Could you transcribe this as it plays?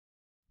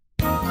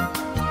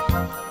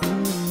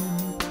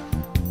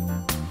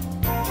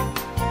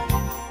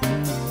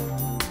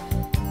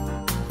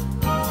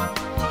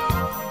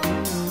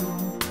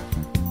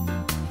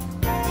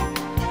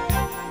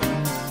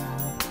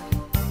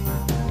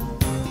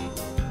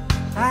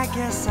I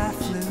guess I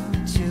flew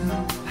too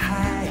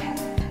high.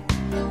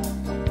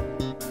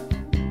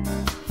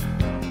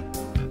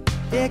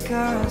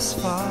 Icarus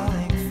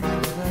falling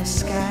from the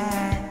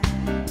sky.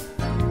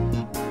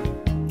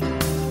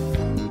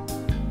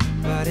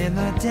 But in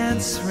the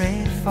dense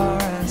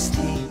rainforest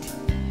heat,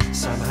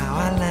 somehow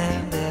I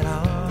landed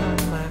on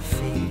my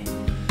feet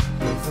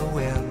with the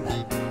will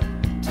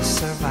to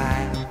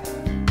survive.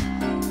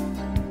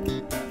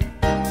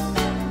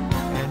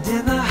 And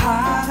in the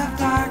heart of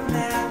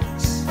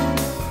darkness,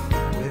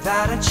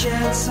 without a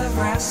chance of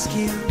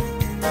rescue,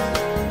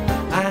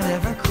 I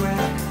never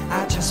quit,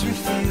 I just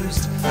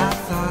refused, I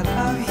thought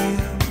of you.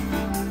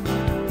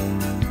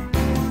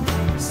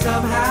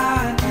 Somehow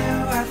I knew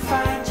I'd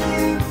find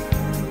you,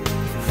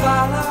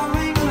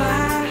 following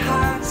my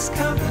heart's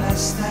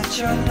compass, that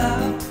your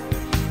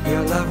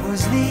love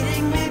was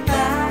leading me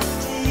back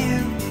to you.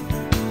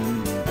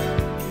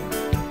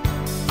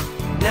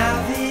 Now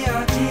the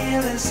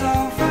ordeal is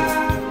over,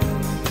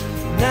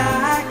 now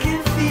I can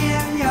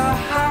feel your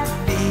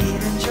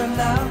heartbeat, and your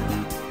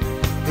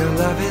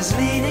love is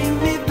leading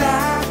me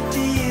back to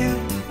you.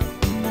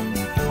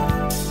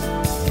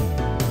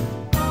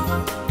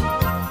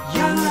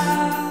 Your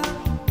love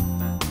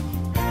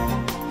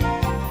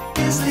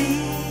is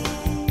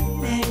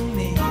leading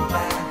me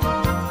back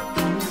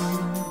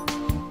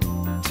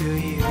to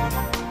you.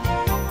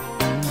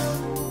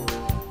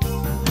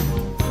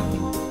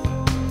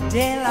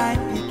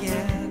 Daylight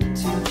began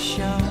to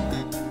show.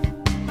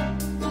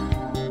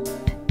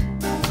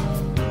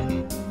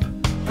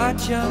 A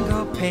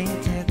jungle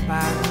painted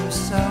by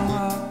Rousseau.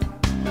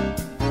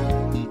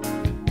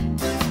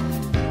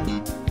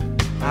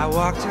 I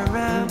walked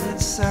around in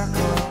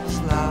circles,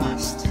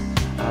 lost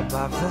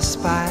above the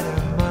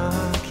spider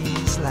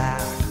monkey's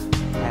laugh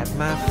at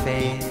my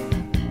fate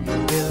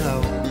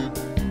below.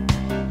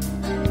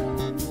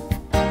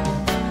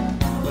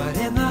 But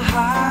in the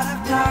heart of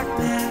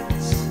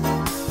darkness,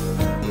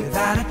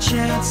 without a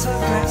chance of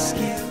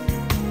rescue,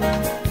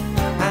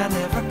 I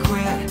never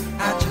quit,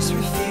 I just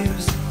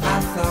refused, I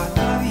thought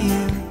of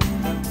you.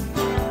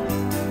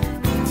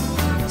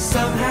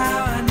 Somehow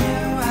I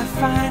knew I'd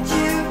find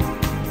you,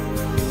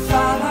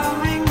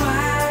 following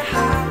my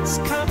heart's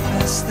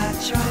compass, that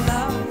your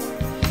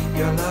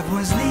love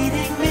was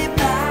leading me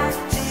back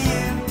to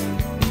you.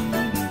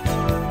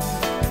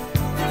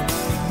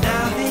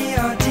 Now the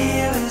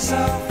ordeal is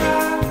over,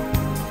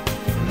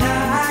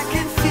 now I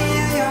can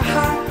feel your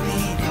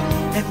heartbeat,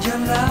 and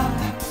your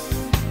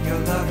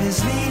love is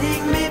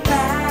leading me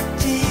back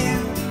to you.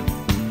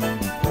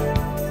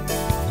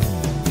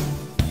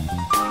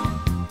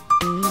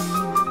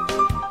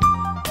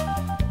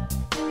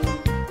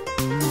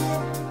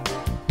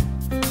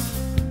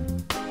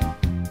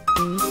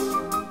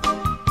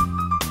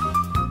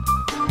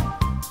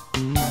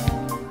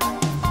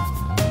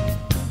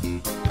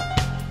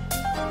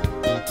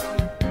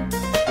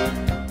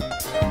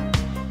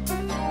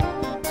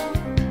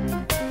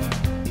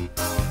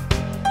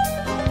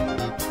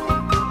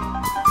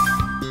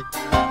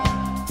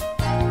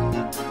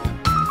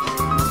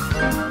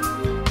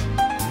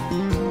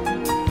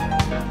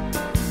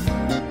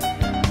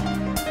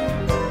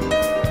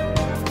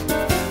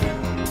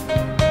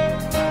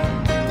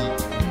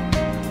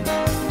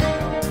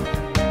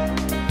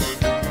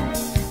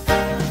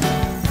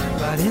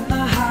 In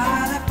the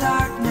heart of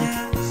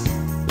darkness,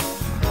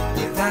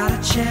 without a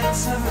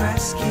chance of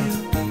rescue,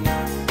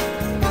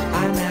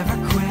 I never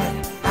quit,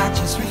 I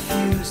just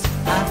refused,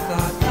 I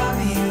thought of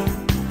you.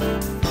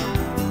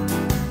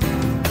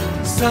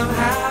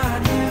 Somehow I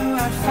knew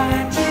I'd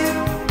find you,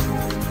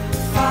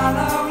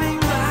 following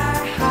my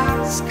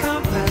heart's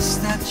compass,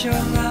 that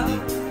your love